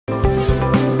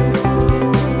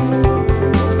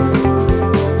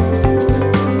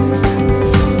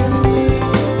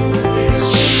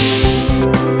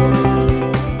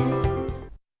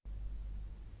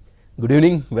Good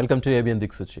evening, welcome to ABN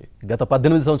దిక్సూచి. గత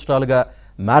 18 సంవత్సరాలుగా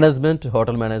management,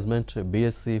 hotel management,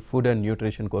 BSc food and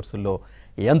nutrition కోర్సుల్లో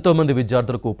ఎంతోమంది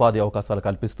విద్యార్థులకు ఉపాధి అవకాశాలు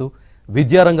కల్పిస్తూ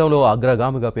విద్యారంగంలో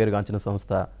అగ్రగామిగా పేరుగాంచిన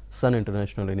సంస్థ సన్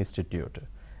ఇంటర్నేషనల్ ఇన్స్టిట్యూట్.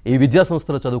 ఈ విద్యా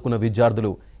సంస్థలో చదువుకున్న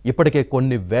విద్యార్థులు ఇప్పటికే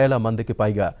కొన్ని వేల మందికి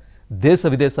పైగా దేశ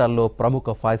విదేశాల్లో ప్రముఖ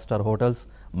 5 star hotels,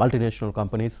 multinational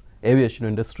companies, aviation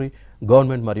industry,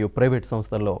 government మరియు ప్రైవేట్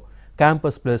సంస్థల్లో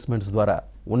క్యాంపస్ ప్లేస్మెంట్స్ ద్వారా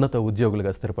ఉన్నత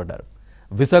ఉద్యోగులుగా స్థిరపడ్డారు.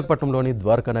 విశాఖపట్నంలోని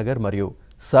ద్వారకానగర్ మరియు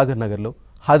సాగర్ నగర్లో,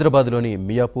 హైదరాబాద్లోని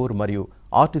మియాపూర్ మరియు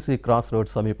ఆర్టీసీ క్రాస్ రోడ్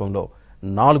సమీపంలో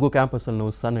 4 క్యాంపస్లను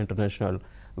సన్ ఇంటర్నేషనల్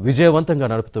విజయవంతంగా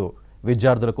నడుపుతూ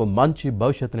విద్యార్థులకు మంచి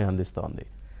భవిష్యత్తుని అందిస్తోంది.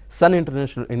 సన్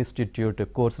ఇంటర్నేషనల్ ఇన్స్టిట్యూట్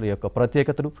కోర్సుల యొక్క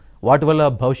ప్రత్యేకతలు, వాటి వల్ల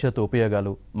భవిష్యత్తు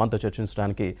ఉపయోగాలు మనతో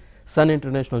చర్చించడానికి సన్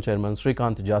ఇంటర్నేషనల్ చైర్మన్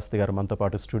శ్రీకాంత్ జాస్తి గారు మనతో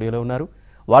పాటు స్టూడియోలో ఉన్నారు.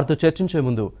 వారితో చర్చించే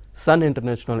ముందు సన్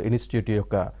ఇంటర్నేషనల్ ఇన్స్టిట్యూట్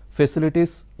యొక్క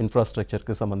ఫెసిలిటీస్,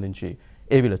 ఇన్ఫ్రాస్ట్రక్చర్కి సంబంధించి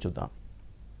ఏవీలో చూద్దాం.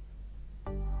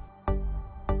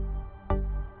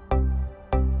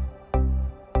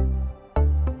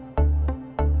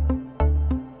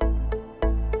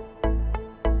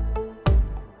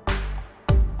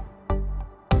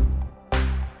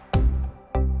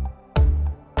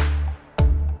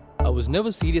 I was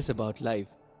never serious about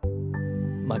life.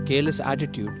 My careless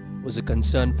attitude was a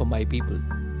concern for my people.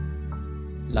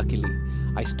 Luckily,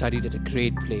 I studied at a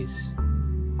great place,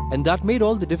 and that made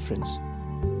all the difference.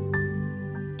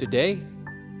 Today,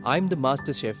 I'm the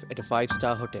master chef at a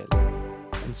 5-star hotel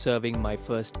and serving my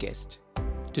first guest.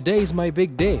 Today is my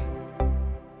big day.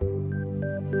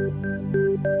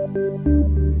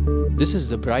 This is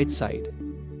the bright side,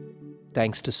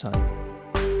 thanks to Sun.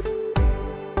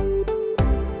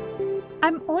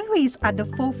 I'm always at the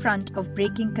forefront of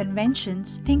breaking conventions,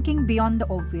 thinking beyond the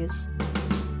obvious.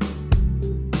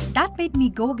 That made me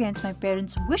go against my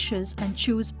parents' wishes and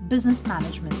choose business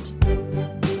management.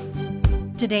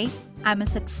 Today, I'm a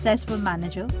successful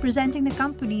manager presenting the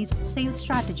company's sales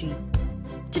strategy.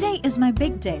 Today is my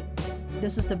big day.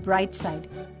 This is the bright side,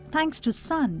 thanks to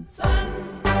Sun.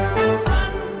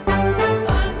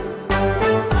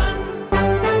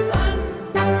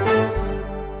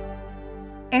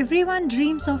 Everyone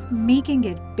dreams of making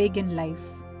it big in life,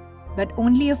 but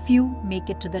only a few make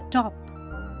it to the top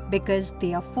because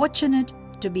they are fortunate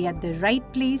to be at the right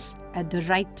place at the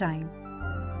right time.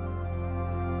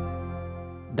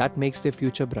 That makes their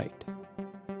future bright.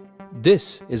 This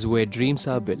is where dreams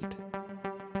are built.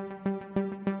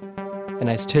 And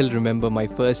I still remember my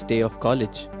first day of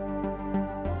college.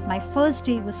 My first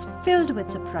day was filled with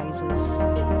surprises.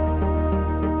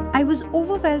 I was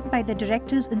overwhelmed by the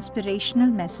director's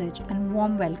inspirational message and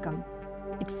warm welcome.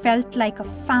 It felt like a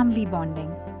family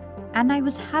bonding, and I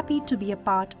was happy to be a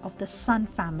part of the Sun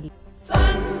family. Sun,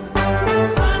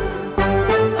 sun,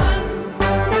 sun,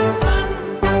 sun.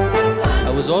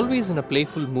 I was always in a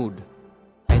playful mood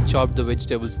and chopped the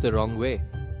vegetables the wrong way.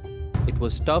 It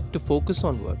was tough to focus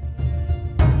on work.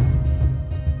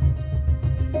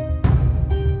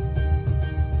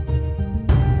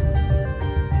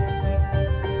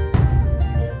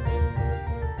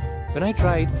 When I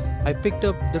tried, I picked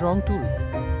up the wrong tool.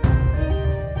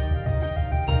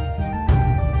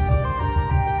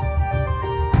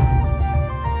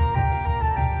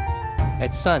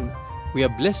 At Sun, we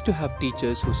are blessed to have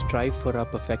teachers who strive for our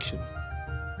perfection.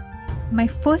 My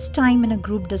first time in a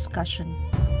group discussion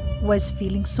was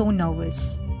feeling so nervous.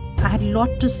 I had a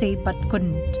lot to say but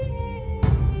couldn't.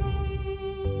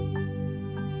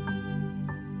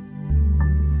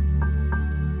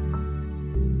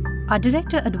 Our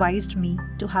director advised me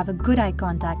to have a good eye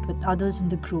contact with others in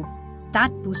the group.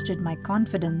 That boosted my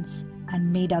confidence and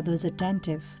made others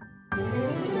attentive.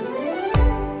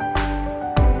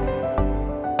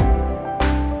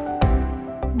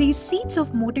 These seeds of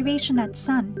motivation at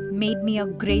Sun made me a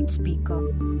great speaker.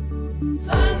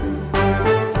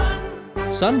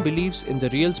 Sun believes in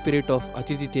the real spirit of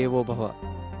Atithi Devo Bhava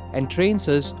and trains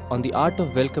us on the art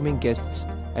of welcoming guests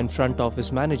and front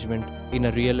office management in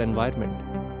a real environment.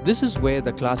 This is where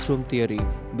the classroom theory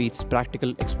meets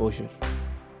practical exposure.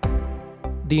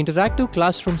 The interactive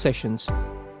classroom sessions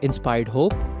inspired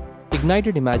hope,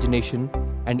 ignited imagination,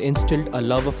 and instilled a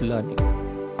love of learning.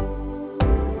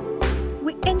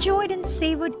 We enjoyed and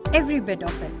savored every bit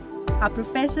of it. Our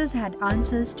professors had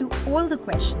answers to all the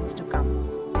questions to come.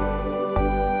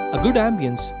 A good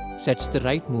ambience sets the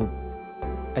right mood.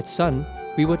 At Sun,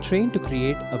 we were trained to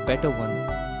create a better one,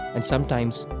 and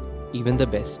sometimes even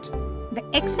the best. The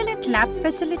excellent lab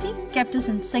facility kept us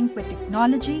in sync with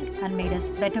technology and made us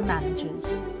better managers.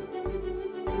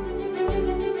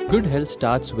 Good health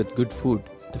starts with good food.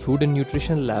 The Food and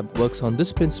Nutrition Lab works on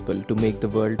this principle to make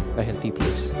the world a healthy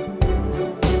place.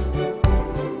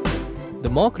 The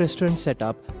mock restaurant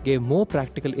setup gave more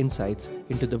practical insights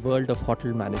into the world of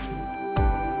hotel management.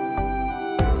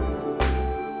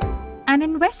 An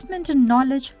investment in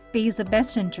knowledge pays the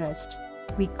best interest.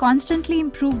 We constantly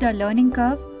improved our learning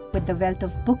curve with the wealth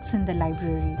of books in the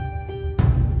library.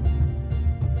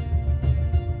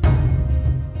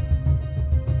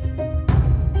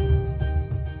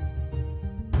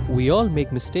 We all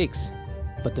make mistakes,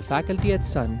 but the faculty at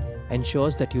Sun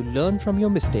ensures that you learn from your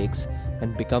mistakes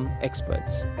and become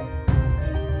experts.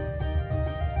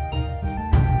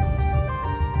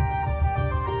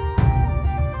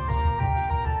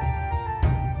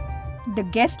 The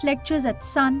guest lectures at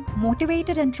Sun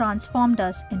motivated and transformed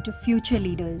us into future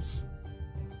leaders.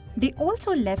 They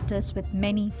also left us with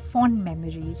many fond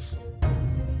memories.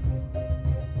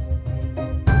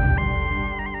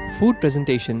 Food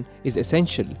presentation is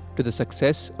essential to the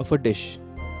success of a dish,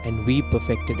 and we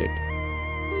perfected it.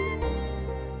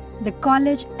 The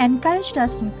college encouraged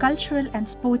us in cultural and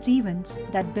sports events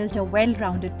that built a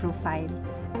well-rounded profile.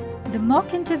 The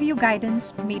mock interview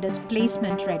guidance made us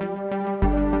placement ready.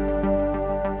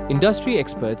 Industry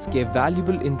experts gave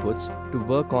valuable inputs to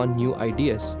work on new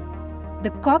ideas.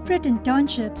 The corporate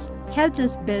internships helped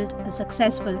us build a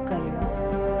successful career.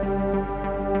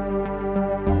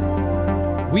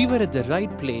 We were at the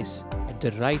right place at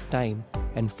the right time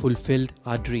and fulfilled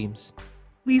our dreams.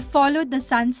 We followed the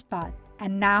Sun's path,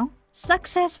 and now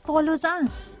success follows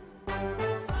us.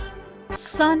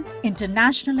 Sun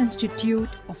International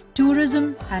Institute of Tourism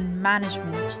and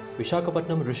Management.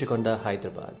 Visakhapatnam, Rishikonda,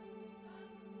 Hyderabad.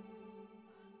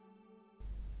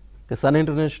 Sun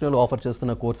international offer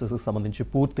చేస్తున్న కోర్సెస్కి సంబంధించి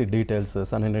పూర్తి details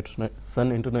sun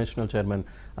international chairman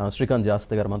Srikanth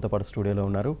జాస్తి గారు మనతో పాటు స్టూడియోలో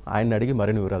ఉన్నారు. ఆయన అడిగి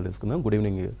మరిన్ని వివరాలు తెలుసుకుందాం. గుడ్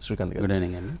ఈవినింగ్ శ్రీకాంత్ గారు. గుడ్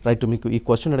ఈవినింగ్ అండి. రైట్, మీకు ఈ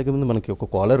క్వశ్చన్ అడిగే ముందు మనకి ఒక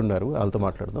కాలర్ ఉన్నారు, వాళ్ళతో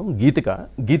మాట్లాడదాం. గీతిక.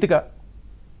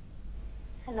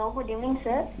 Hello, good evening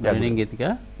sir. Good evening గీతిక.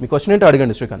 మీ క్వశ్చన్ ఏంటో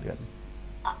అడగండి శ్రీకాంత్ గారు.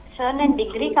 సార్, నేను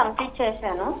డిగ్రీ కంప్లీట్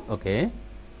చేశాను. ఓకే.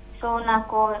 సో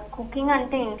నాకు కుకింగ్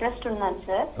అంటే ఇంట్రెస్ట్ ఉన్నది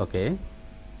సార్. ఓకే.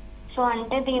 సో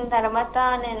అంటే దీని తర్వాత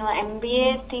నేను MBA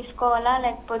తీసుకోవాలా,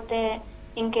 లేకపోతే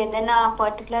ఇంకేదైనా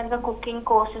పర్టికులర్గా కుకింగ్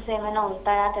కోర్సెస్ ఏమైనా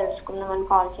ఉంటాయా తెలుసుకుందామని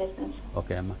కాల్ చేశాను సార్.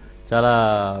 ఓకే అమ్మ, చాలా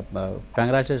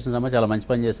కంగ్రాచులేషన్స్ అమ్మ, చాలా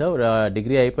మంచి పని చేసావు.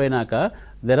 డిగ్రీ అయిపోయినాక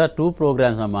దెర్ ఆర్ 2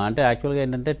 ప్రోగ్రామ్స్ అమ్మ. అంటే యాక్చువల్గా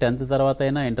ఏంటంటే 10th తర్వాత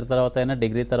అయినా, ఇంటర్ తర్వాత అయినా,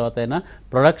 డిగ్రీ తర్వాత అయినా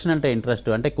ప్రొడక్షన్ అంటే ఇంట్రెస్ట్,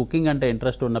 అంటే కుకింగ్ అంటే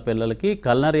ఇంట్రెస్ట్ ఉన్న పిల్లలకి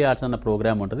కల్నరీ ఆర్ట్స్ అన్న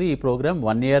ప్రోగ్రామ్ ఉంటుంది. ఈ ప్రోగ్రామ్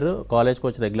 1 year కాలేజ్కి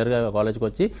వచ్చి, రెగ్యులర్గా కాలేజ్కి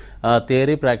వచ్చి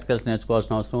థియరీ ప్రాక్టికల్స్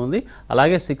నేర్చుకోవాల్సిన అవసరం ఉంది.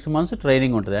 అలాగే 6 months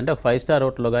ట్రైనింగ్ ఉంటుంది. అంటే 5 star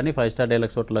హోటల్లో కానీ, 5 star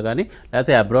డైలక్స్ హోటల్లో కానీ,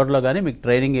 లేకపోతే అబ్రాడ్లో కానీ మీకు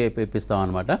ట్రైనింగ్ ఇప్పిస్తాం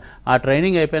అనమాట. ఆ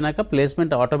ట్రైనింగ్ అయిపోయినాక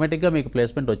ప్లేస్మెంట్ ఆటోమేటిక్గా మీకు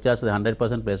ప్లేస్మెంట్ వచ్చేస్తుంది,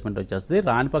 100% ప్లేస్మెంట్ వచ్చేస్తుంది.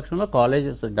 రాని పక్షంలో కాలేజ్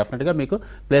డెఫినెట్గా మీకు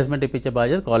ప్లేస్మెంట్ ఇప్పించే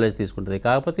బాధ్యత కాలేజ్ తీసుకుంటుంది.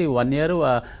 కాకపోతే ఈ 1 year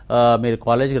మీరు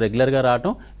కాలేజ్కి రెగ్యులర్గా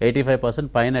రావటం, 85%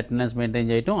 పైన అటెండెన్స్ మెయింటైన్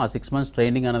చేయటం, ఆ 6 months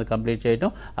ట్రైనింగ్ అనేది కంప్లీట్ చేయటం,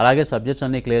 అలాగే సబ్జెక్ట్స్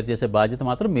అన్ని క్లియర్ చేసే బాధ్యత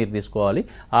మాత్రం మీరు తీసుకోవాలి.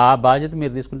 ఆ బాధ్యత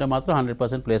మీరు తీసుకుంటే మాత్రం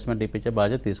 100% ప్లేస్మెంట్ ఇప్పించే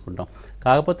బాధ్యత తీసుకుంటాం.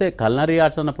 కాకపోతే కల్నరీ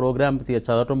ఆర్ట్స్ అన్న ప్రోగ్రామ్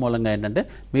చదవటం మూలంగా ఏంటంటే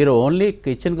మీరు ఓన్లీ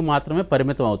కిచెన్కి మాత్రమే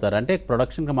పరిమితం అవుతారు. అంటే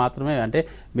ప్రొడక్షన్కి మాత్రమే, అంటే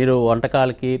మీరు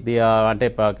వంటకాలకి అంటే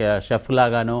షెఫ్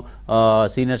లాగాను,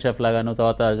 సీనియర్ షెఫ్ లాగాను,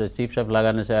 తర్వాత చీఫ్ షెఫ్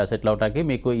లాగాను సెటిల్ అవటానికి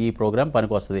మీకు ఈ ప్రోగ్రామ్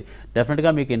పనికి వస్తుంది.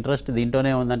 డెఫినెట్గా మీకు ఇంట్రెస్ట్ దీంట్లోనే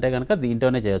ఉందంటే కనుక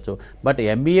దీంట్లోనే చేయొచ్చు. బట్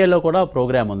MBAలో కూడా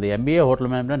ప్రోగ్రామ్ ఉంది, MBA హోటల్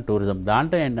మేనేజ్మెంట్ టూరిజం.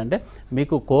 దాంట్లో ఏంటంటే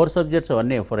మీకు కోర్ సబ్జెక్ట్స్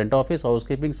అన్నీ front office, house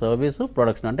keeping, service,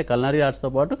 production, అంటే కల్నరీ ఆర్ట్స్తో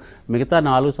పాటు మిగతా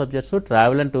 4 subjects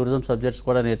travel and tourism subjects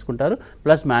కూడా నేర్చుకుంటారు,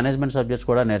 ప్లస్ మేనేజ్మెంట్ సబ్జెక్ట్స్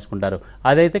కూడా నేర్చుకుంటారు.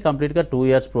 అదైతే కంప్లీట్గా 2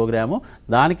 years ప్రోగ్రాము.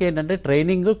 దానికి ఏంటంటే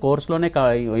ట్రైనింగ్ కోర్స్లోనే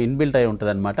ఇన్బిల్ట్ అయి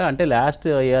ఉంటుంది అనమాట. అంటే లాస్ట్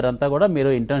ఇయర్ అంతా కూడా మీరు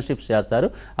ఇంటర్న్షిప్స్ చేస్తారు.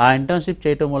 ఆ ఇంటర్న్షిప్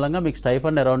చేయడం మూలంగా మీకు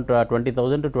stipend around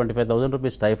 20,000 to 25,000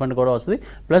 rupees stipend కూడా వస్తుంది.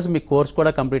 ప్లస్ మీకు కోర్స్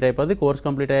కూడా కంప్లీట్ అయిపోతుంది. కోర్స్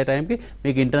కంప్లీట్ అయ్యే టైంకి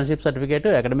మీకు ఇంటర్న్షిప్ సర్టిఫికేట్,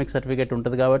 అకాడమిక్ సర్టిఫికేట్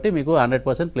ఉంటుంది కాబట్టి మీకు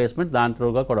 100% ప్లేస్మెంట్ దాని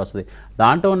త్రూగా కూడా వస్తుంది.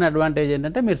 దాంట్లో ఉన్న అడ్వాంటేజ్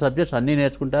ఏంటంటే మీరు సబ్జెక్ట్స్ అన్నీ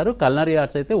నేర్చుకుంటారు. కల్నరీ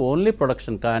ఆర్ట్స్ అయితే ఓన్లీ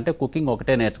ప్రొడక్షన్, అంటే కుకింగ్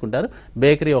ఒకటే నేర్చుకుంటారు,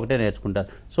 బేకరీ ఒకటే నేర్చుకుంటారు.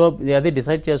 సో అది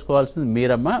డిసైడ్ చేసుకోవాల్సింది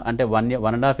మీరమ్మ. అంటే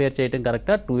 1.5 year చేయడం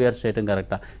కరెక్టా, 2 years చేయడం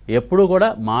కరెక్టా? ఎప్పుడు కూడా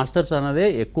మాస్టర్స్ అనేది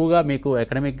ఎక్కువగా మీకు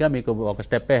అకాడమిక్గా మీకు ఒక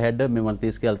స్టెప్ హెడ్ మిమ్మల్ని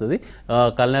తీసుకెళ్తుంది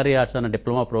కల్నరీ ఆర్ట్స్ అన్న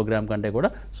డిప్లొమా ప్రోగ్రామ్ కంటే కూడా.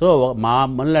 సో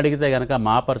మమ్మల్ని అడిగితే కనుక,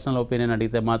 మా పర్సనల్ ఒపీనియన్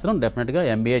అడిగితే మాత్రం డెఫినెట్గా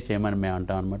MBA చేయమని మేము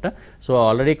అంటాం అనమాట. సో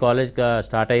ఆల్రెడీ కాలేజ్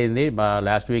స్టార్ట్ అయ్యింది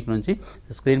లాస్ట్ వీక్ నుంచి.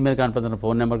 స్క్రీన్ మీద కనపడుతున్న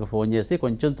ఫోన్ నెంబర్కి ఫోన్ చేసి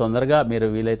కొంచెం తొందరగా మీరు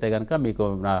వీలైతే కనుక, మీకు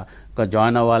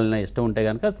జాయిన్ అవ్వాలని ఇష్టం ఉంటే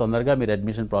కనుక తొందరగా మీరు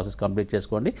అడ్మిషన్ ప్రాసెస్ కంప్లీట్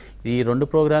చేసుకోండి. ఈ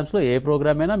 2 ప్రోగ్రామ్స్లో ఏ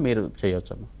ప్రోగ్రామ్ అయినా మీరు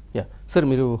చేయొచ్చు. యా సార్,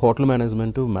 మీరు హోటల్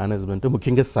మేనేజ్మెంట్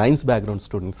ముఖ్యంగా సైన్స్ బ్యాక్గ్రౌండ్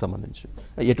స్టూడెంట్స్ సంబంధించి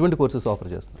ఎటువంటి కోర్సెస్ ఆఫర్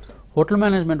చేస్తున్నారు? హోటల్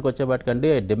మేనేజ్మెంట్కి వచ్చేపాటికండి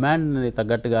డిమాండ్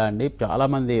తగ్గట్టుగా అండి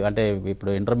చాలామంది అంటే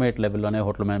ఇప్పుడు ఇంటర్మీడియట్ లెవెల్లోనే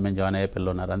హోటల్ మేనేజ్మెంట్ జాయిన్ అయ్యే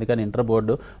పిల్లలు ఉన్నారు. అందుకని inter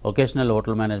board vocational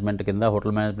hotel management కింద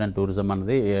హోటల్ మేనేజ్మెంట్ టూరిజం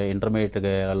అనేది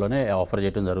ఇంటర్మీడియట్లోనే ఆఫర్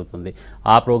చేయడం జరుగుతుంది.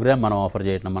 ఆ ప్రోగ్రామ్ మనం ఆఫర్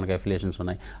చేయడం మనకి అఫిలియేషన్స్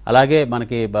ఉన్నాయి. అలాగే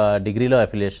మనకి డిగ్రీలో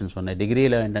అఫిలియేషన్స్ ఉన్నాయి.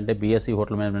 డిగ్రీలో ఏంటంటే BSc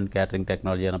hotel management catering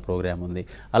technology అనే ప్రోగ్రామ్ ఉంది.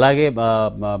 అలాగే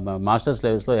మాస్టర్స్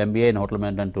లెవెల్స్లో MBA in hotel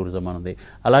management tourism అని ఉంది.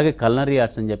 అలాగే కల్నరీ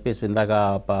ఆర్ట్స్ అని చెప్పేసి ఇందాక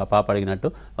పాప అడిగినట్టు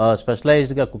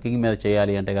స్పెషలైజ్డ్గా కుకింగ్ మీద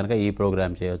చేయాలి అంటే కనుక ఈ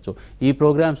ప్రోగ్రామ్ చేయొచ్చు. ఈ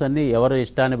ప్రోగ్రామ్స్ అన్నీ ఎవరి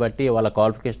ఇష్టాన్ని బట్టి, వాళ్ళ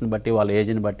క్వాలిఫికేషన్ బట్టి, వాళ్ళ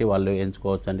ఏజ్ని బట్టి వాళ్ళు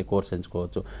ఎంచుకోవచ్చు అండి, కోర్స్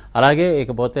ఎంచుకోవచ్చు. అలాగే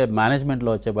ఇకపోతే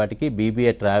మేనేజ్మెంట్లో వచ్చేపాటికి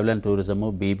BBA travel and tourism,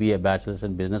 BBA bachelors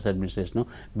in business administration,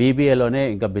 బీబీఏలోనే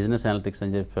ఇంకా బిజినెస్ అనలిటిక్స్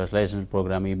అని చెప్పి స్పెషలైజేషన్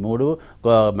ప్రోగ్రామ్, ఈ 3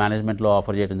 మేనేజ్మెంట్లో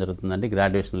ఆఫర్ చేయడం జరుగుతుందండి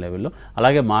గ్రాడ్యుయేషన్ లెవెల్లో.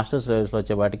 అలాగే మాస్టర్స్ లెవెల్స్లో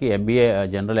వచ్చేపాటికి ఎంబీఏ,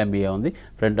 జనరల్ ఎంబీఏ ఉంది,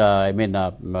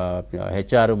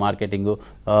 HR, marketing,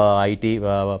 IT,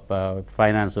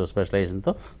 finance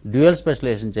స్పెషలైజేషన్తో dual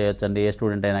specialisation చేయొచ్చు అండి. ఏ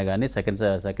స్టూడెంట్ అయినా కానీ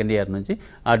సెకండ్ ఇయర్ నుంచి.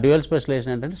 ఆ డ్యూయల్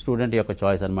స్పెషలైజేషన్ అంటే స్టూడెంట్ యొక్క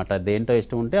చాయిస్ అనమాట. దేంట్లో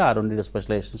ఇష్టం ఉంటే ఆ 2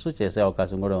 స్పెషలైజేషన్స్ చేసే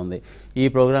అవకాశం కూడా ఉంది. ఈ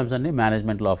ప్రోగ్రామ్స్ అన్ని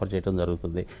మేనేజ్మెంట్లో ఆఫర్ చేయడం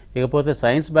జరుగుతుంది. ఇకపోతే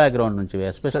సైన్స్ బ్యాక్గ్రౌండ్ నుంచి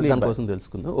ఎస్పెషల్లీ దానికోసం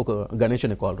తెలుసుకుందాం. ఒక గణేష్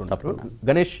అనే కాల్ ఉంటారు.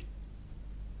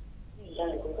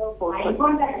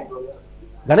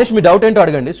 గణేష్ మీ డౌట్ ఏంటో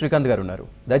అడగండి. శ్రీకాంత్ గారు ఉన్నారు.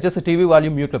 దయచేసి టీవీ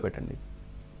వాల్యూమ్ మ్యూట్లో పెట్టండి.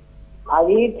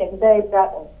 అది 10th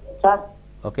అయిపోయాక సార్.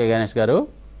 ఓకే గణేష్ గారు,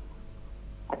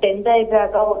 10th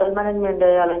అయిపోయాక హోటల్ మేనేజ్మెంట్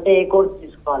చేయాలంటే ఏ కోర్స్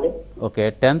తీసుకోవాలి? ఓకే,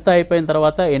 10th అయిపోయిన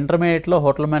తర్వాత ఇంటర్మీడియట్లో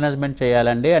హోటల్ మేనేజ్మెంట్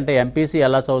చేయాలండి. అంటే ఎంపీసీ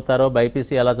ఎలా చదువుతారో,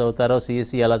 బైపీసీ ఎలా చదువుతారో,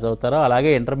 సిఈసీ ఎలా చదువుతారో అలాగే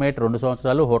ఇంటర్మీడియట్ 2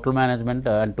 సంవత్సరాలు హోటల్ మేనేజ్మెంట్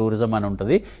అండ్ టూరిజం అని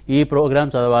ఉంటుంది. ఈ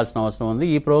ప్రోగ్రామ్ చదవాల్సిన అవసరం ఉంది.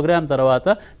 ఈ ప్రోగ్రామ్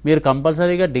తర్వాత మీరు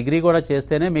కంపల్సరీగా డిగ్రీ కూడా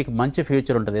చేస్తేనే మీకు మంచి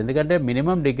ఫ్యూచర్ ఉంటుంది. ఎందుకంటే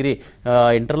మినిమం డిగ్రీ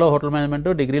ఇంటర్లో హోటల్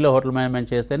మేనేజ్మెంట్, డిగ్రీలో హోటల్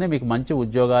మేనేజ్మెంట్ చేస్తేనే మీకు మంచి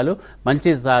ఉద్యోగాలు,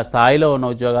 మంచి స్థాయిలో ఉన్న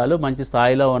ఉద్యోగాలు, మంచి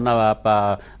స్థాయిలో ఉన్న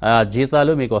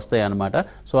జీతాలు మీకు వస్తాయి అన్నమాట.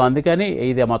 సో అందుకని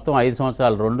ఇది మొత్తం 5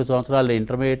 సంవత్సరాలు, 2 సంవత్సరాలు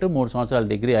ఇంటర్మీడియట్, 3 సంవత్సరాలు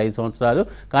డిగ్రీ, 5 సంవత్సరాలు.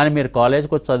 కానీ మీరు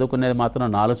కాలేజ్కి వచ్చి చదువుకునేది మాత్రం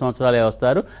 4 సంవత్సరాలే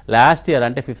వస్తారు. లాస్ట్ ఇయర్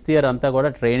అంటే 5th ఇయర్ అంతా కూడా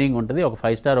ట్రైనింగ్ ఉంటుంది. ఒక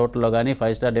 5 స్టార్ హోటల్లో కానీ,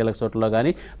 5 స్టార్ డీలక్స్ హోటల్లో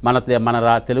కానీ, మన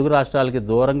తెలుగు రాష్ట్రాలకి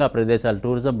దూరంగా ప్రదేశాలు,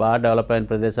 టూరిజం బాగా డెవలప్ అయిన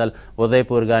ప్రదేశాలు,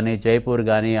 ఉదయపూర్ కానీ, జైపూర్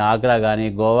కానీ, ఆగ్రా కానీ,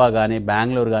 గోవా కానీ,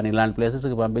 బెంగళూరు కానీ ఇలాంటి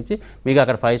ప్లేసెస్కి పంపించి మీకు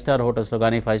అక్కడ 5 స్టార్ హోటల్స్లో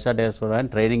కానీ, 5 స్టార్ డీలక్స్లో కానీ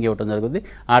ట్రైనింగ్ ఇవ్వడం జరుగుతుంది.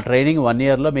 ఆ ట్రైనింగ్ 1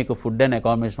 ఇయర్లో మీకు ఫుడ్ అండ్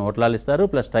అకామిడేషన్ హోటల్ ఇస్తారు,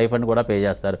 ప్లస్ స్టైఫండ్ కూడా పే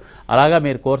చేస్తారు. అలాగా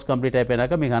మీరు కోర్స్ కంప్లీట్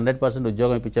అయిపోయినాక మీకు 100%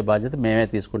 ఉద్యోగం ఇప్పించే బాధ్యత మేమే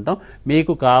తీసుకుంటాం.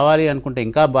 మీకు కావాలి అనుకుంటే,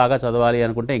 ఇంకా బాగా చదవాలి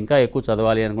అనుకుంటే, ఇంకా ఎక్కువ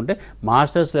చదవాలి అనుకుంటే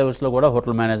మాస్టర్స్ లెవెల్స్లో కూడా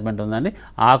హోటల్ మేనేజ్మెంట్ ఉందండి.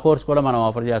 ఆ కోర్స్ కూడా మనం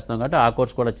ఆఫర్ చేస్తాం కాబట్టి ఆ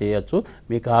కోర్స్ కూడా చేయొచ్చు.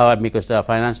 మీకు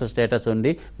ఫైనాన్షియల్ స్టేటస్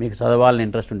ఉండి మీకు చదవాలని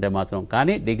ఇంట్రెస్ట్ ఉంటే మాత్రం.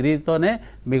 కానీ డిగ్రీతోనే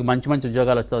మీకు మంచి మంచి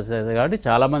ఉద్యోగాలు వస్తాయి కాబట్టి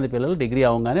చాలామంది పిల్లలు డిగ్రీ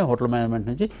అవ్వగానే హోటల్ మేనేజ్మెంట్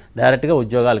నుంచి డైరెక్ట్గా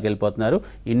ఉద్యోగాలకు వెళ్ళిపోతున్నారు.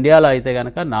 ఇండియాలో అయితే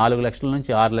కనుక 4 లక్షల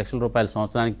నుంచి 6 లక్షల రూపాయల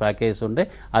సంవత్సరానికి ప్యాకేజెస్ ఉంటాయి.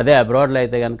 అదే అబ్రాడ్లో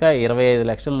అయితే కనుక 25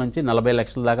 లక్షల నుంచి 40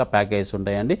 లక్షల దాకా ప్యాకేజెస్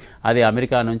ఉంటాయండి. అది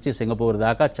అమెరికా నుంచి సింగపూర్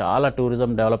దాకా చాలా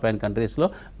టూరిజం డెవలప్ అయిన కంట్రీస్లో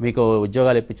మీకు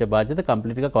ఉద్యోగాలు ఇప్పించే బాధ్యత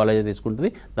కంప్లీట్గా కాలేజీ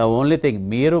తీసుకుంటుంది. ద ఓన్లీ థింగ్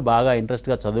మీరు బాగా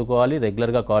ఇంట్రెస్ట్గా చదువుకోవాలి,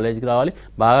 రెగ్యులర్గా కాలేజీకి రావాలి,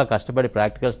 బాగా కష్టపడి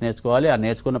ప్రాక్టికల్స్ నేర్చుకోవాలి. ఆ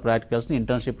నేర్చుకున్న ప్రాక్టికల్స్ని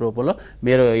ఇంటర్న్షిప్ రూపంలో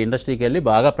మీరు ఇండస్ట్రీకి వెళ్ళి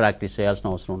బాగా ప్రాక్టీస్ చేయాల్సిన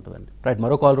అవసరం ఉంటుందండి. రైట్,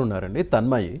 మరో కాలర్ ఉన్నారండి.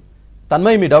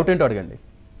 తన్మయి మీ డౌట్ ఏంటో అడగండి.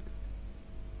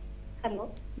 హలో,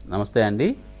 నమస్తే అండి,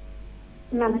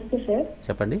 నమస్తే సార్.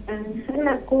 చెప్పండి. సార్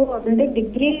నాకు అంటే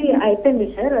డిగ్రీ అయిపోయింది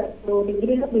సార్. ఇప్పుడు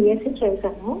డిగ్రీలో బీఎస్సీ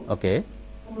చేశాను. ఓకే,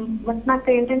 బట్ నాకు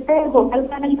ఏంటంటే హోటల్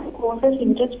మేనేజ్మెంట్ కోర్సెస్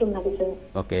ఇంట్రెస్ట్ ఉన్నది సార్.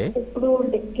 ఓకే, ఇప్పుడు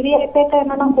డిగ్రీ అయిపోయాక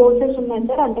ఏమైనా కోర్సెస్ ఉన్నాయి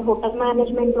సార్? అంటే హోటల్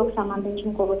మేనేజ్మెంట్ లో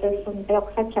సంబంధించిన కోర్సెస్ ఉంటే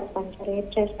ఒకసారి చెప్పండి సార్, ఏం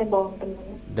చేస్తే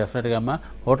బాగుంటుందని. డెఫినెట్గా అమ్మా,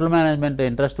 హోటల్ మేనేజ్మెంట్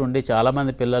ఇంట్రెస్ట్ ఉండి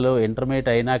చాలామంది పిల్లలు ఇంటర్మీడియట్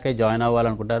అయినాకే జాయిన్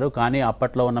అవ్వాలనుకుంటారు. కానీ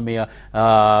అప్పట్లో ఉన్న మీ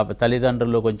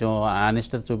తల్లిదండ్రులు కొంచెం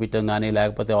అనిష్టత చూపించడం కానీ,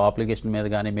 లేకపోతే అప్లికేషన్ మీద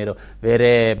కానీ మీరు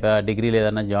వేరే డిగ్రీలు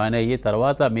ఏదైనా జాయిన్ అయ్యి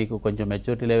తర్వాత మీకు కొంచెం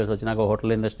మెచ్యూరిటీ లెవెల్స్ వచ్చినాక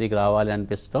హోటల్ ఇండస్ట్రీకి రావాలి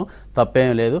అనిపించడం తప్పేం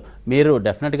లేదు. మీరు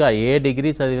డెఫినెట్గా ఏ డిగ్రీ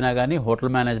చదివినా కానీ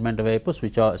హోటల్ మేనేజ్మెంట్ వైపు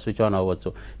స్విచ్ ఆన్ అవ్వచ్చు.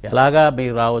 ఎలాగా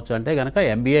మీరు రావచ్చు అంటే కనుక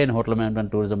MBA in hotel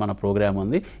management tourism అన్న ప్రోగ్రామ్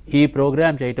ఉంది. ఈ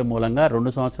ప్రోగ్రామ్ చేయటం మూలంగా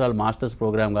 2 సంవత్సరాలు మాస్టర్స్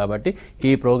ప్రోగ్రామ్ కాబట్టి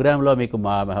ఈ ప్రోగ్రాంలో మీకు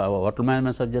hotel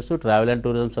management subjects, travel and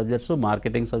tourism subjects,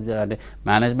 marketing subject అంటే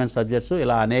మేనేజ్మెంట్ సబ్జెక్ట్స్,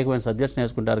 ఇలా అనేకమైన సబ్జెక్ట్స్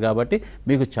నేర్చుకుంటారు. కాబట్టి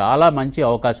మీకు చాలా మంచి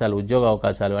అవకాశాలు, ఉద్యోగ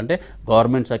అవకాశాలు అంటే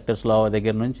గవర్నమెంట్ సెక్టర్స్లో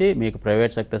దగ్గర నుంచి మీకు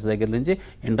ప్రైవేట్ సెక్టర్స్ దగ్గర నుంచి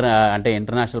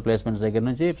ఇంటర్నేషనల్ ప్లేస్మెంట్స్ దగ్గర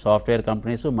నుంచి software companies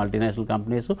companies, multinational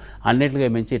companies, అన్నిటికీ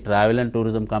మించి travel and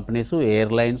tourism companies,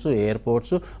 airlines,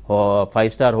 airports,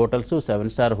 5 star hotels,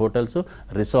 7 star hotels,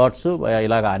 resorts,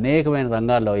 ఇలాగ అనేకమైన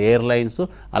రంగాల్లో ఎయిర్లైన్స్,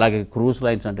 అలాగే క్రూజ్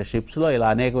లైన్స్ అంటే షిప్స్లో, ఇలా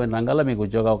అనేకమైన రంగాల్లో మీకు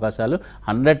ఉద్యోగ అవకాశాలు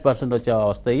 100%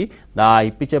 వస్తాయి.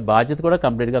 ఇప్పించే బాధ్యత కూడా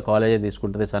కంప్లీట్గా కాలేజే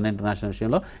తీసుకుంటుంది సన్ ఇంటర్నేషనల్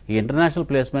విషయంలో. ఈ ఇంటర్నేషనల్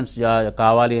ప్లేస్మెంట్స్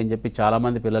కావాలి అని చెప్పి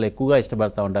చాలామంది పిల్లలు ఎక్కువగా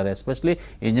ఇష్టపడుతూ ఉంటారు. ఎస్పెషలీ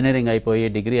ఇంజనీరింగ్ అయిపోయి,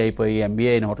 డిగ్రీ అయిపోయి,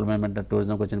 MBA in hotel management and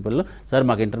టూరిజంకి వచ్చిన పిల్లలు, సార్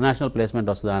మాకు ఇంటర్నేషనల్ ప్లేస్మెంట్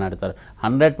వస్తుందా అని అడుగుతారు.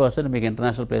 100% మీకు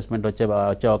ఇంటర్నేషనల్ ప్లేస్మెంట్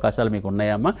వచ్చే అవకాశాలు మీకు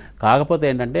ఉన్నాయమ్మా. కాకపోతే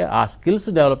ఏంటంటే ఆ స్కిల్స్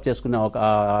డెవలప్ చేసుకునే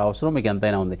అవసరం మీకు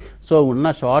ఎంతైనా ఉంది. సో ఉన్న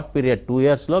షార్ట్ పీరియడ్ 2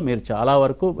 ఇయర్స్లో మీరు చాలా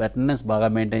వరకు అటెండెన్స్ బాగా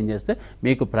మెయింటైన్ చేస్తే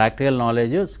మీకు ప్రాక్టికల్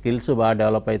నాలెడ్జ్, స్కిల్స్ బాగా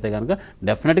డెవలప్ అయితే కనుక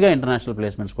డెఫినెట్గా ఇంటర్నేషనల్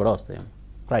ప్లేస్మెంట్స్ కూడా వస్తాయి.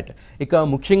 రైట్. ఇక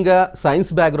ముఖ్యంగా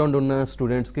సైన్స్ బ్యాక్గ్రౌండ్ ఉన్న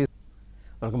స్టూడెంట్స్కి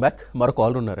వెల్కమ్ బ్యాక్. మరో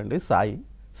కాలర్ ఉన్నారండి,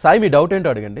 సాయి మీ డౌట్ ఏంటో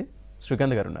అడగండి.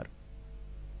 శ్రీకాంత్ గారు ఉన్నారు.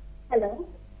 హలో,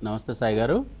 నమస్తే సాయి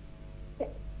గారు.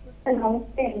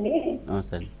 నమస్తే అండి.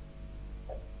 నమస్తే అండి.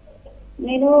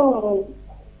 నేను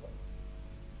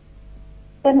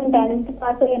 10th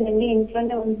పాస్ అయ్యానండి,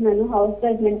 ఇంట్లోనే ఉంటున్నాను, హౌస్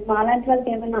హస్బెండ్. మాలాంటి వాళ్ళకి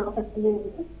ఏమైనా ఆఫర్స్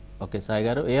ఉన్నాయండి? ఓకే సాయి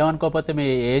గారు, ఏమనుకోకపోతే మీ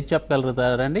ఏజ్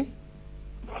చెప్పగలుగుతారండి?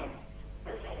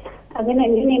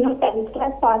 అదేనండి, నేను 10th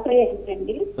క్లాస్ పాస్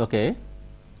అయ్యానండి. ఓకే.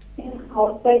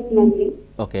 హౌస్ వైఫ్ అండి.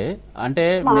 ఓకే, అంటే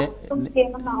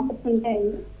ఏమైనా ఆఫర్స్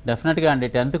ఉంటాయండి? డెఫినెట్గా అండి.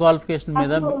 10th క్వాలిఫికేషన్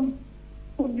మీద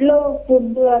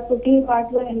ఫుడ్ కుకింగ్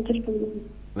పార్ట్లో ఇంట్రెస్ట్ ఉంది.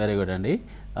 వెరీ గుడ్ అండి.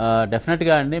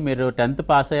 డెఫినెట్గా అండి, మీరు 10th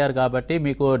పాస్ అయ్యారు కాబట్టి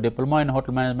మీకు డిప్లొమా ఇన్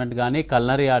హోటల్ మేనేజ్మెంట్ కానీ,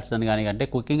 కల్నరీ ఆర్ట్స్ అని కానీ, అంటే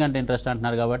కుకింగ్ అంటే ఇంట్రెస్ట్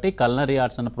అంటున్నారు కాబట్టి కల్నరీ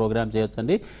ఆర్ట్స్ అన్న ప్రోగ్రామ్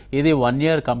చేయొచ్చండి. ఇది 1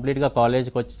 ఇయర్ కంప్లీట్గా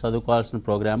కాలేజ్కి వచ్చి చదువుకోవాల్సిన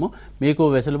ప్రోగ్రాము. మీకు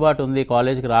వెసులుబాటు ఉంది,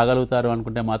 కాలేజ్కి రాగలుగుతారు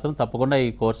అనుకుంటే మాత్రం తప్పకుండా ఈ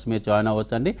కోర్స్ మీరు జాయిన్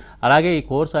అవ్వచ్చండి. అలాగే ఈ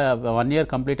కోర్స్ 1 ఇయర్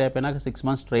కంప్లీట్ అయిపోయినాక 6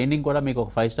 మంత్స్ ట్రైనింగ్ కూడా మీకు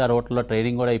ఒక 5 స్టార్ హోటల్లో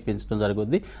ట్రైనింగ్ కూడా ఇప్పించడం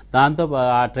జరుగుద్ది. దాంతో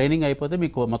ఆ ట్రైనింగ్ అయిపోతే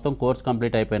మీకు మొత్తం కోర్స్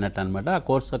కంప్లీట్ అయిపోయినట్టు అనమాట. ఆ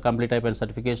కోర్స్ కంప్లీట్ అయిపోయిన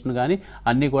సర్టిఫికేషన్ కానీ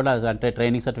అన్నీ కూడా, అంటే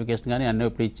ట్రైనింగ్ సర్టిఫికేషన్ కానీ అన్నీ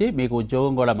ఇప్పుడు ఇచ్చి మీకు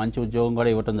ఉద్యోగం కూడా, మంచి ఉద్యోగం కూడా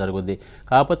ఇవ్వడం జరుగుద్ది.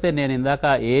 కాకపోతే నేను ఇందాక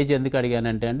ఏజ్ ఎందుకు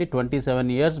అడిగానంటే అండి, 27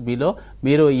 ఇయర్స్ బిలో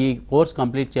మీరు ఈ కోర్స్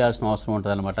కంప్లీట్ చేయాల్సిన అవసరం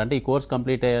ఉంటుంది అనమాట. అంటే ఈ కోర్స్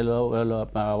కంప్లీట్ అయ్యే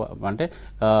అంటే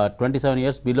 27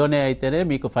 ఇయర్స్ బిలోనే అయితేనే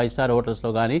మీకు 5 స్టార్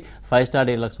హోటల్స్లో కానీ, 5 స్టార్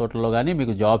డీలక్స్ హోటల్లో కానీ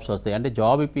మీకు జాబ్స్ వస్తాయి. అంటే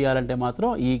జాబ్ ఇప్పియాలంటే మాత్రం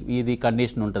ఇది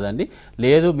కండిషన్ ఉంటుందండి.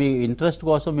 లేదు మీ ఇంట్రెస్ట్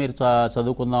కోసం మీరు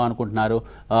చదువుకుందాం అనుకుంటున్నారు,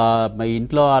 మీ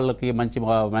ఇంట్లో వాళ్ళకి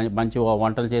మంచి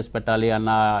వంటలు చేసి పెట్టాలి అన్న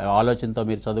ఆలోచనతో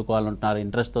మీరు చదువుకోవాలంటున్నారు,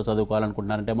 ఇంట్రెస్ట్తో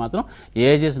చదువుకోవాలనుకుంటున్నారంటే మాత్రం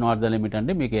age is not the limit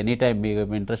అండి. మీకు ఎనీ టైం మీకు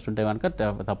ఇంట్రెస్ట్ ఉంటే కనుక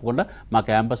తప్పకుండా మా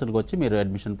క్యాంపస్కి వచ్చి మీరు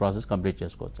అడ్మిషన్ ప్రాసెస్ కంప్లీట్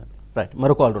చేసుకోవచ్చు అండి. రైట్.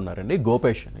 మరో కాలర్ ఉన్నారండి,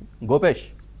 గోపేష్ అని. గోపేష్.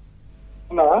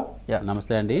 హలో,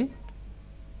 నమస్తే అండి.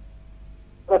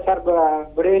 Sir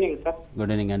good evening sir.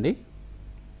 Good evening అండి.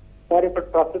 సార్ ఇప్పుడు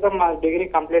ప్రస్తుతం మా డిగ్రీ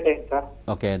కంప్లీట్ అయింది సార్.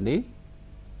 ఓకే అండి.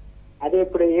 అదే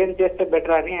ఇప్పుడు ఏం చేస్తే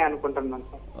బెటర్ అని అనుకుంటున్నాను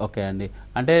సార్. ఓకే అండి.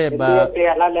 అంటే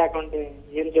ఎలా లేకుంటే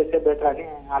ఏం చేస్తే బెటర్ అని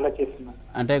ఆలోచిస్తున్నాను.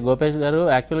 అంటే గోపేష్ గారు,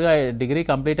 యాక్చువల్గా డిగ్రీ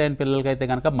కంప్లీట్ అయిన పిల్లలకి అయితే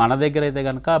కనుక మన దగ్గర అయితే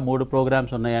కనుక 3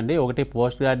 ప్రోగ్రామ్స్ ఉన్నాయండి. ఒకటి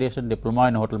post graduation diploma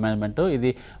in hotel management, ఇది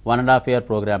 1.5 ఇయర్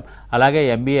ప్రోగ్రామ్. అలాగే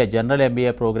ఎంబీఏ, జనరల్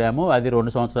ఎంబీఏ ప్రోగ్రాము, అది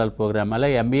 2 సంవత్సరాల ప్రోగ్రామ్.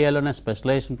 అలాగే ఎంబీఏలోనే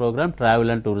specialisation programme,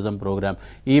 travel and tourism programme.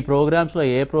 ఈ ప్రోగ్రామ్స్లో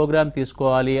ఏ ప్రోగ్రామ్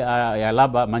తీసుకోవాలి, ఎలా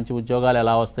మంచి ఉద్యోగాలు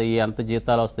ఎలా వస్తాయి, ఎంత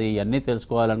జీతాలు వస్తాయి, ఇవన్నీ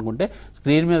తెలుసుకోవాలనుకుంటే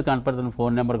స్క్రీన్ మీద కనపడుతున్న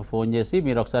ఫోన్ నెంబర్కి ఫోన్ చేసి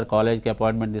మీరు ఒకసారి కాలేజ్కి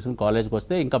అపాయింట్మెంట్ తీసుకుని కాలేజ్కి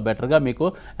వస్తే ఇంకా బెటర్గా మీకు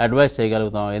అడ్వైస్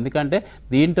చేయగలుగుతాం. ఎందుకంటే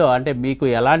దీంట్లో అంటే మీకు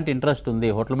ఎలాంటి ఇంట్రెస్ట్ ఉంది,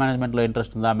 హోటల్ మేనేజ్మెంట్లో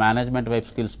ఇంట్రెస్ట్ ఉందా, మేనేజ్మెంట్ వైపు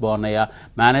స్కిల్స్ బాగున్నాయా,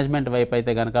 మేనేజ్మెంట్ వైపు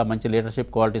అయితే కనుక మంచి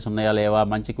లీడర్షిప్ క్వాలిటీస్ ఉన్నాయా లేవా,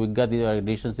 మంచి క్విక్గా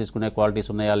డిసిషన్స్ తీసుకునే క్వాలిటీస్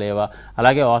ఉన్నాయా లేవా,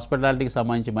 అలాగే హాస్పిటాలిటీకి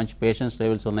సంబంధించి మంచి పేషెన్స్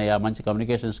లెవెల్స్ ఉన్నాయా, మంచి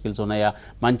కమ్యూనికేషన్ స్కిల్స్ ఉన్నాయా,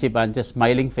 మంచి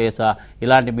స్మైలింగ్ ఫేసా,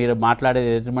 ఇలాంటి మీరు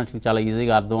మాట్లాడేది ఎదుటి మనుషులకి చాలా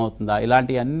ఈజీగా అర్థమవుతుందా,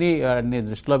 ఇలాంటి అన్ని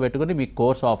దృష్టిలో పెట్టుకుని మీకు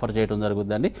కోర్స్ ఆఫర్ చేయడం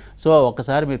జరుగుతుందండి. సో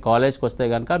ఒకసారి మీరు కాలేజ్కి వస్తే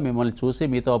కనుక మిమ్మల్ని చూసి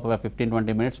మీతో ఒక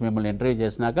 15-20 మినిట్స్ మిమ్మల్ని ఇంటర్వ్యూ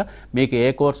చేసినాక మీకు ఏ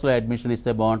కోర్సులో అడ్మిషన్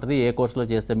ఇస్తే బాగుంటుంది, ఏ కోర్సులో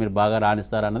చేస్తే మీరు బాగా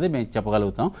రాణిస్తారు అన్నది మేము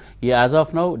చెప్పగలుగుతాం. ఈ యాజ్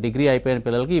ఆఫ్ నౌ డిగ్రీ అయిపోయిన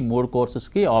పిల్లలకి ఈ 3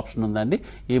 కోర్సెస్కి ఆప్షన్ ఉందండి.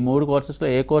 ఈ 3 కోర్సెస్లో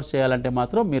ఏ కోర్స్ చేయాలంటే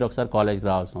మాత్రం మీరు ఒకసారి కాలేజ్కి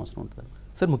రావాల్సిన అవసరం ఉంటుంది.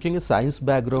 సార్, ముఖ్యంగా సైన్స్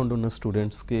బ్యాక్గ్రౌండ్ ఉన్న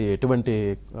స్టూడెంట్స్కి ఎటువంటి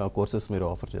కోర్సెస్ మీరు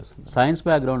ఆఫర్ చేస్తున్నారు? సైన్స్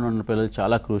బ్యాక్గ్రౌండ్ ఉన్న పిల్లలు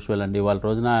చాలా క్రూషియల్ అండి. వాళ్ళ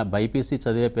రోజున బైపీసీ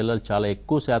చదివే పిల్లలు చాలా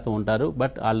ఎక్కువ శాతం ఉంటారు.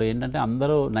 బట్ వాళ్ళు ఏంటంటే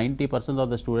అందరూ 90% ఆఫ్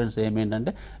ద స్టూడెంట్స్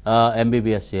ఏమేంటంటే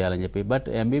ఎంబీబీఎస్ చేయాలని చెప్పి. బట్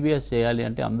ఎంబీబీఎస్ చేయాలి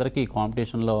అంటే అందరికీ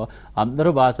కాంపిటీషన్లో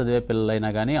అందరూ బాగా చదివే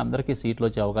పిల్లలైనా కానీ అందరికీ సీట్లు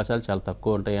వచ్చే అవకాశాలు చాలా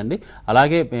తక్కువ ఉంటాయండి.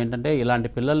 అలాగే ఏంటంటే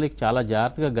ఇలాంటి పిల్లల్ని చాలా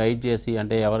జాగ్రత్తగా గైడ్ చేసి,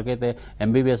 అంటే ఎవరికైతే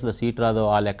ఎంబీబీఎస్లో సీట్ రాదో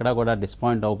వాళ్ళు ఎక్కడా కూడా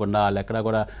డిసప్పాయింట్ అవ్వకుండా, వాళ్ళు ఎక్కడా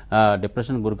కూడా డిప్రెషన్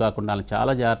డిప్రెషన్ గురి కాకుండా వాళ్ళని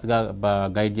చాలా జాగ్రత్తగా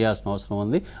గైడ్ చేయాల్సిన అవసరం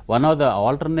ఉంది. One of the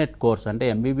alternate course అంటే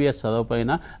ఎంబీబీఎస్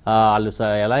చదవపోయినా వాళ్ళు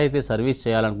ఎలా అయితే సర్వీస్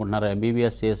చేయాలనుకుంటున్నారో,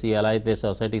 ఎంబీబీఎస్ చేసి ఎలా అయితే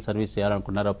సొసైటీకి సర్వీస్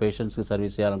చేయాలనుకుంటున్నారో, పేషెంట్స్కి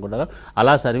సర్వీస్ చేయాలనుకుంటున్నారో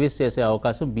అలా సర్వీస్ చేసే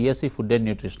అవకాశం బీఎస్సీ ఫుడ్ అండ్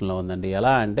న్యూట్రిషన్లో ఉందండి.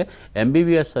 ఎలా అంటే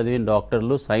ఎంబీబీఎస్ చదివిన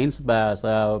డాక్టర్లు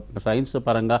సైన్స్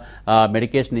పరంగా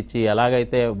మెడికేషన్ ఇచ్చి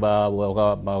ఎలాగైతే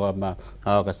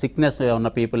ఒక సిక్నెస్ ఉన్న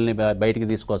పీపుల్ని బయటికి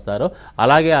తీసుకొస్తారో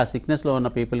అలాగే ఆ సిక్నెస్లో ఉన్న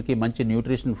పీపుల్కి మంచి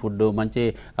న్యూట్రిషన్ ఫుడ్, మంచి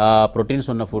ప్రోటీన్స్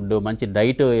ఉన్న ఫుడ్, మంచి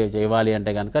డైట్ ఇవ్వాలి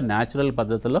అంటే కనుక న్యాచురల్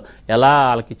పద్ధతుల్లో ఎలా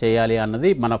వాళ్ళకి చేయాలి అన్నది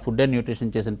మన ఫుడ్ అండ్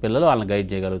న్యూట్రిషన్ చేసిన పిల్లలు వాళ్ళని గైడ్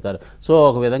చేయగలుగుతారు. సో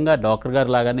ఒక విధంగా డాక్టర్ గారు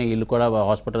లాగానే వీళ్ళు కూడా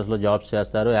హాస్పిటల్స్లో జాబ్స్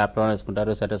చేస్తారు, యాప్రాన్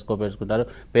వేసుకుంటారు, సెటస్కోప్ వేసుకుంటారు,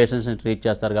 పేషెంట్స్ని ట్రీట్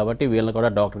చేస్తారు కాబట్టి వీళ్ళని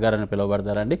కూడా డాక్టర్ గారు అని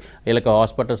పిలువబడతారండి. వీళ్ళకి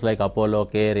hospitals like Apollo,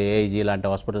 care, AIG లాంటి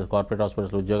హాస్పిటల్స్, కార్పొరేట్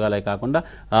హాస్పిటల్స్ ఉద్యోగాలే కాకుండా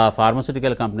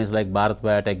pharmaceutical companies like Bharat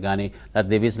Biotech కానీ, లేకపోతే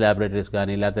దివీస్ ల్యాబొరేటరీస్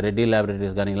కానీ, లేకపోతే రెడ్డి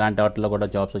ల్యాబొరేటరీస్ కానీ ఇలాంటి వాటిలో కూడా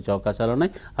జాబ్స్ వచ్చే అవకాశాలు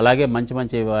ఉన్నాయి. అలాగే మంచి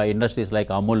మంచి industries like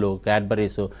Amul,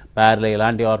 Cadbury's, Parle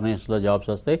ఇలాంటి ఆర్గనైజేషన్స్లో జాబ్స్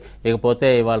వస్తాయి. ఇకపోతే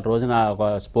ఇవాళ రోజున ఒక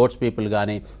స్పోర్ట్స్ పీపుల్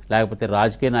కానీ, లేకపోతే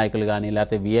రాజకీయ నాయకులు కానీ,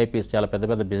 లేకపోతే విఐపీస్ చాలా పెద్ద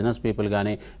పెద్ద బిజినెస్ పీపుల్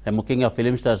కానీ, ముఖ్యంగా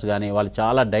ఫిలిం స్టార్స్ కానీ వాళ్ళు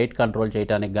చాలా డైట్ కంట్రోల్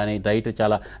చేయడానికి కానీ, డైట్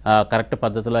చాలా కరెక్ట్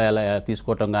పద్ధతిలో ఎలా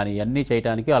తీసుకోవటం కానీ ఇవన్నీ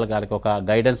చేయడానికి వాళ్ళకి ఒక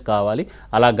గైడెన్స్ కావాలి.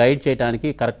 అలా గైడ్ చేయడానికి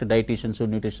కరెక్ట్ డైటీషియన్స్,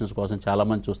 న్యూట్రిషన్స్ కోసం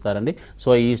చాలామంది చూస్తారండి. సో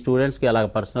ఈ స్టూడెంట్స్కి అలా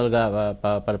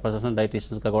పర్సనల్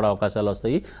డైటీషియన్స్గా కూడా అవకాశాలు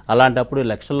వస్తాయి. అలాంటప్పుడు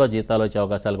లక్షల్లో జీతాలు వచ్చే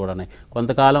అవకాశాలు కూడా ఉన్నాయి.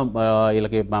 కొంతకాలం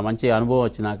వీళ్ళకి మంచి అనుభవం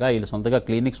వచ్చినాక వీళ్ళు సొంతగా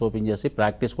క్లినిక్స్ ఓపెన్ చేసి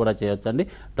ప్రాక్టీస్ కూడా చేయొచ్చండి.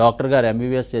 డాక్టర్ గారు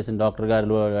ఎంబీబీఎస్ చేసిన డాక్టర్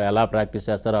గారు ఎలా ప్రాక్టీస్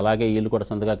చేస్తారో అలాగే వీళ్ళు కూడా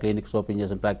సొంతగా క్లినిక్స్ ఓపెన్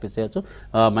చేసి ప్రాక్టీస్ చేయొచ్చు.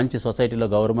 మంచి సొసైటీలో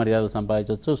గౌరవ మర్యాదలు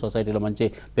సంపాదించవచ్చు, సొసైటీలో మంచి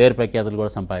పేరు ప్రఖ్యాతులు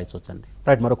కూడా సంపాదించవచ్చు అండి.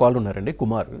 రైట్, మరో కాల్ ఉన్నారండి.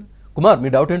 కుమార్ మీ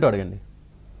డౌట్ ఏంటో అడగండి.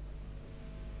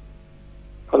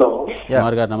 హలో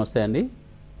కుమార్ గారు నమస్తే అండి.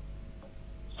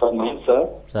 సార్ నమస్తే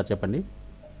సార్ చెప్పండి.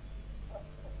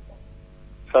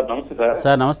 సార్ నమస్తే సార్.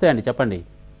 సార్ నమస్తే అండి చెప్పండి.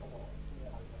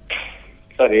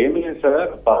 సార్ ఏమి లేదు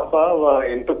సార్, పాప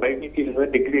ఎంతో బయటికి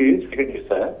degree second year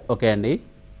sir. Okay అండి.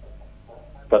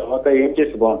 తర్వాత ఏం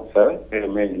చేసి బాగుంటుంది సార్?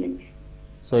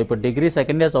 సో ఇప్పుడు డిగ్రీ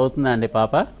సెకండ్ ఇయర్స్ అవుతుందా అండి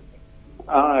పాప?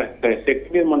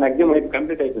 సెకండ్ ఇయర్ మన ఎగ్జామ్ అయితే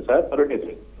కంప్లీట్ అవుతుంది sir. Third year.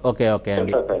 Okay okay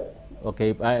అండి. ఓకే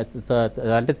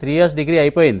అంటే 3 years డిగ్రీ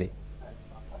అయిపోయింది.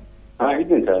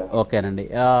 అయిపోయింది సార్. ఓకేనండి.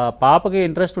 పాపకి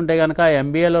ఇంట్రెస్ట్ ఉంటే కనుక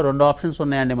ఎంబీఏలో 2 ఆప్షన్స్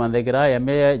ఉన్నాయండి మన దగ్గర.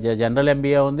 ఎంబీఏ జనరల్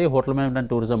ఎంబీఏ ఉంది, హోటల్ మేనేజ్మెంట్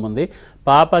టూరిజం ఉంది.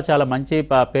 పాప చాలా మంచి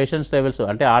పేషెన్స్ లెవెల్స్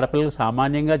అంటే ఆడపిల్లలకు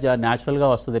సామాన్యంగా న్యాచురల్గా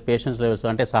వస్తుంది పేషెన్స్ లెవెల్స్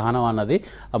అంటే సహనం అన్నది.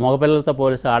 మగపిల్లలతో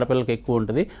పోలిస్తే ఆడపిల్లలకి ఎక్కువ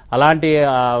ఉంటుంది. అలాంటి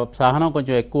సహనం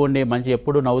కొంచెం ఎక్కువ ఉండి మంచి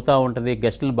ఎప్పుడు నవ్వుతూ ఉంటుంది,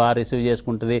 గెస్టులను బాగా రిసీవ్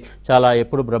చేసుకుంటుంది, చాలా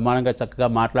ఎప్పుడు బ్రహ్మాండంగా చక్కగా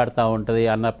మాట్లాడుతూ ఉంటుంది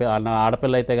అన్న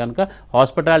ఆడపిల్ల అయితే కనుక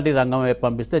హాస్పిటాలిటీ రంగం వైపు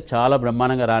పంపిస్తే చాలా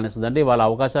బ్రహ్మాండంగా రాణిస్తుందండి. వాళ్ళ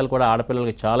అవకాశాలు కూడా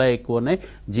ఆడపిల్లలకి చాలా ఎక్కువ ఉన్నాయి.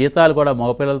 జీతాలు కూడా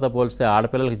మగపిల్లలతో పోలిస్తే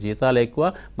ఆడపిల్లలకి జీతాలు ఎక్కువ.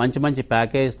 మంచి మంచి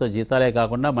ప్యాకేజ్తో జీతాలే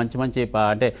కాకుండా మంచి మంచి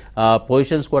అంటే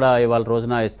పొజిషన్స్ కూడా ఇవాళ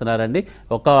రోజున ఇస్తున్నారండి.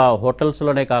 ఒక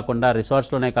హోటల్స్లోనే కాకుండా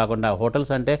రిసార్ట్స్లోనే కాకుండా,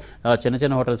 హోటల్స్ అంటే చిన్న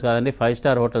చిన్న హోటల్స్ కాదండి, 5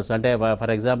 star హోటల్స్ అంటే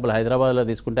ఫర్ ఎగ్జాంపుల్ హైదరాబాద్లో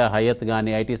తీసుకుంటే హయత్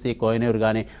కానీ, ఐటీసీ కోహినూర్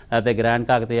కానీ, లేకపోతే గ్రాండ్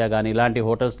కాకతీయ కానీ ఇలాంటి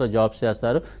హోటల్స్లో జాబ్స్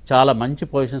చేస్తారు. చాలా మంచి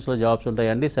పొజిషన్స్లో జాబ్స్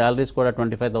ఉంటాయండి. శాలరీస్ కూడా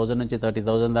 25,000 నుంచి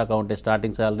 30,000 దాకా ఉంటాయి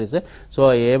స్టార్టింగ్ శాలరీస్. సో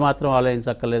ఏమాత్రం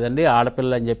ఆలోచించక్కర్లేదండి,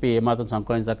 ఆడపిల్లలు అని చెప్పి ఏమాత్రం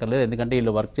సంకోచించక్కర్లేదు. ఎందుకంటే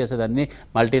వీళ్ళు వర్క్ చేసేదాన్ని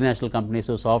multinational companies,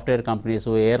 software companies,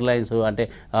 airlines అంటే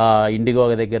ఇండిగో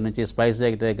దగ్గర నుంచి, స్పైస్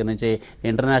జెట్ దగ్గర నుంచి,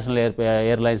 ఇంటర్నేషనల్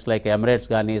ఎయిర్లైన్స్ లైక్ ఎమిరేట్స్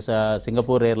కానీ,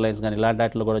 సింగపూర్ ఎయిర్లైన్స్ కానీ ఇలాంటి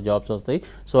వాటిలో కూడా జాబ్స్ వస్తాయి.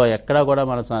 సో ఎక్కడా కూడా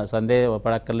మనం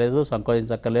సందేహపడక్కర్లేదు,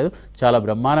 సంకోచించక్కర్లేదు. చాలా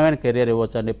బ్రహ్మాండమైన కెరియర్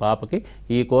ఇవ్వచ్చు అండి పాపకి.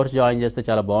 ఈ కోర్స్ జాయిన్ చేస్తే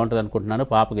చాలా బాగుంటుంది అనుకుంటున్నాను,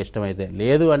 పాపకి ఇష్టమైతే.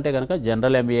 లేదు అంటే కనుక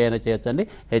జనరల్ ఎంబీఏ అయినా చేయొచ్చండి.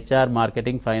 హెచ్ఆర్,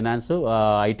 మార్కెటింగ్, ఫైనాన్స్,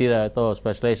 ఐటీతో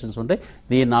స్పెషలైజేషన్స్ ఉంటాయి.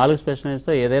 ఈ 4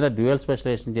 స్పెషలైజేషన్స్తో ఏదైనా డ్యూయల్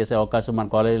స్పెషలైజేషన్ చేసే అవకాశం మన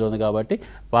కాలేజీలో ఉంది కాబట్టి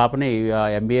పాపని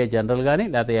ఎంబీఏ జనరల్ కానీ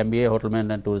లేకపోతే ఎంబీఏ హోటల్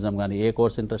మేనేజ్మెంట్ టూరిజం కానీ ఏ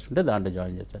కోర్స్ ఇంట్రెస్ట్ ఉంటే దాంట్లో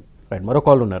జాయిన్ చేయొచ్చండి. రైట్, మరో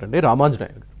కాల్ ఉన్నారండి.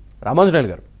 రామాంజనేయులు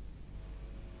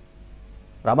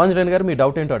గారు మీ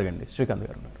డౌట్ ఏంటో అడగండి. శ్రీకాంత్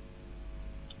గారు ఉన్నారు.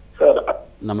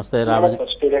 నమస్తే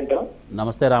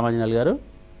నమస్తే రామాంజనేయులు గారు.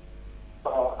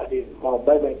 అది మా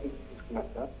అబ్బాయి బయట తీసుకున్నారు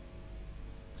సార్.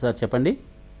 సార్ చెప్పండి.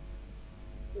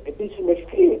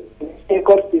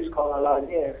 కోర్స్ తీసుకోవాలా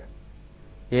అని.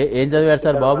 ఏం చదివాడు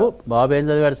సార్ బాబు ఏం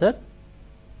చదివాడు సార్?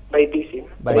 బైపీసీ.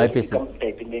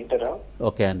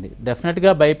 ఓకే అండి.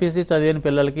 డెఫినెట్గా బైపీసీ చదివిన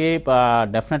పిల్లలకి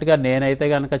డెఫినెట్గా నేనైతే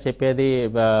కనుక చెప్పేది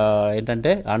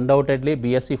ఏంటంటే undoubtedly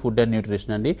BSc food and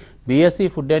nutrition అండి. బీఎస్సీ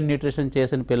ఫుడ్ అండ్ న్యూట్రిషన్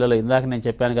చేసిన పిల్లలు ఇందాక నేను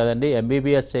చెప్పాను కదండి,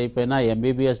 ఎంబీబీఎస్ చేయకపోయినా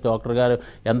ఎంబీబీఎస్ డాక్టర్ గారు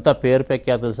ఎంత పేరు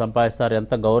ప్రఖ్యాతులు సంపాదిస్తారు,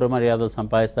 ఎంత గౌరవ మర్యాదలు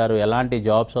సంపాదిస్తారు, ఎలాంటి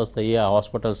జాబ్స్ వస్తాయి ఆ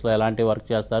హాస్పిటల్స్లో, ఎలాంటి వర్క్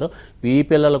చేస్తారు, ఈ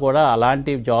పిల్లలు కూడా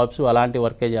అలాంటి జాబ్స్ అలాంటి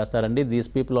వర్కే చేస్తారండి.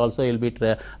 These people also will be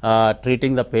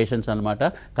treating the patients అనమాట.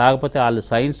 కాకపోతే వాళ్ళు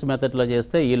సైన్స్ మెథడ్లో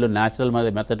చేస్తే వీళ్ళు న్యాచురల్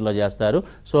మెథడ్లో చేస్తారు.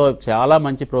 సో చాలా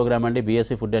మంచి ప్రోగ్రామ్ అండి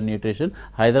BSc food and nutrition.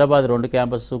 Hyderabad 2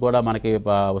 campus కూడా మనకి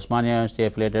ఉస్మానియా యూనివర్సిటీ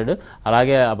అఫిలియేటెడ్,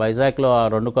 అలాగే వైజాగ్లో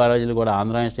 2 కాలేజీలు కూడా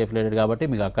ఆంధ్ర యూనివర్సిటీ అఫిలియేటెడ్ కాబట్టి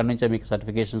మీకు అక్కడి నుంచే మీకు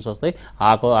సర్టిఫికేషన్స్ వస్తాయి.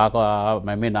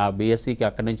 ఐ మీన్ ఆ బీఎస్సీకి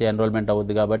అక్కడి నుంచే ఎన్రోల్మెంట్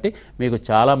అవుద్ది కాబట్టి మీకు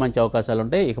చాలా మంచి అవకాశాలు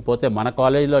ఉంటాయి. ఇకపోతే మన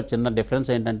కాలేజీలో చిన్న డిఫరెన్స్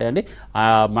ఏంటంటే అండి,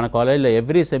 మన కాలేజీలో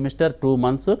ఎవ్రీ సెమిస్టర్ 2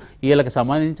 months వీళ్ళకి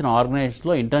సంబంధించిన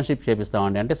ఆర్గనైజేషన్లో ఇంటర్న్షిప్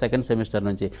చేపిస్తామండి. అంటే సెకండ్ సెమిస్టర్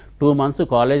నుంచి 2 months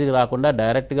కాలేజీకి రాకుండా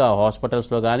డైరెక్ట్గా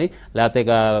హాస్పిటల్స్లో కానీ, లేకపోతే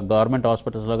గవర్నమెంట్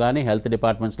హాస్పిటల్స్లో కానీ, హెల్త్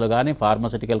డిపార్ట్మెంట్స్లో కానీ,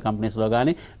 ఫార్మాసిటికల్ కంపెనీస్లో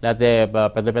కానీ, లేకపోతే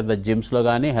పెద్ద పెద్ద జిమ్స్లో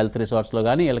కానీ, హెల్త్ రిసార్ట్స్లో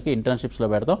కానీ వీళ్ళకి ఇంటర్న్షిప్స్లో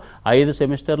పెడతాం. 5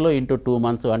 సెమిస్టర్లో ఇంటూ 2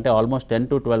 months అంటే ఆల్మోస్ట్ 10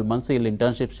 to 12 months వీళ్ళు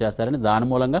ఇంటర్న్షిప్స్ చేస్తారని. దాని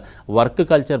మూలంగా వర్క్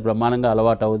కల్చర్ బ్రహ్మాండంగా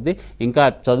అలవాటు అవుద్ది. ఇంకా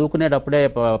చదువుకునేటప్పుడే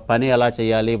పని ఎలా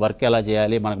చేయాలి, వర్క్ ఎలా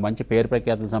చేయాలి, మనకు మంచి పేరు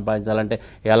ప్రఖ్యాతులు సంపాదించాలంటే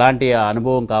ఎలాంటి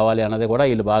అనుభవం కావాలి అన్నది కూడా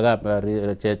వీళ్ళు బాగా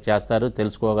చేస్తారు,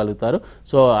 తెలుసుకోగలుగుతారు.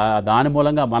 సో దాని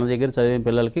మూలంగా మన దగ్గర చదివిన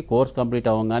పిల్లలకి కోర్స్ కంప్లీట్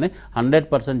అవ్వగానే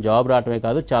 100% జాబ్ రావటమే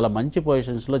కాదు, చాలా మంచి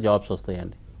పొజిషన్స్లో జాబ్స్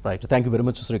వస్తాయండి. Right, thank you very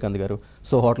much Srikanth గారు.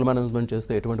 సో హోటల్ మేనేజ్మెంట్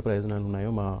చేస్తే ఎటువంటి ప్రయోజనాలు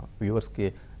ఉన్నాయో మా వ్యూవర్స్కి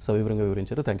సవివరంగా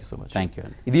వివరించారు. Thank you so much. Thank you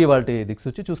అండి. ఇది వాళ్ళ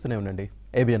దిక్సూచి. చూస్తూనే ఉండండి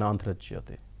ABN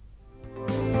ఆంధ్రజ్యోతి.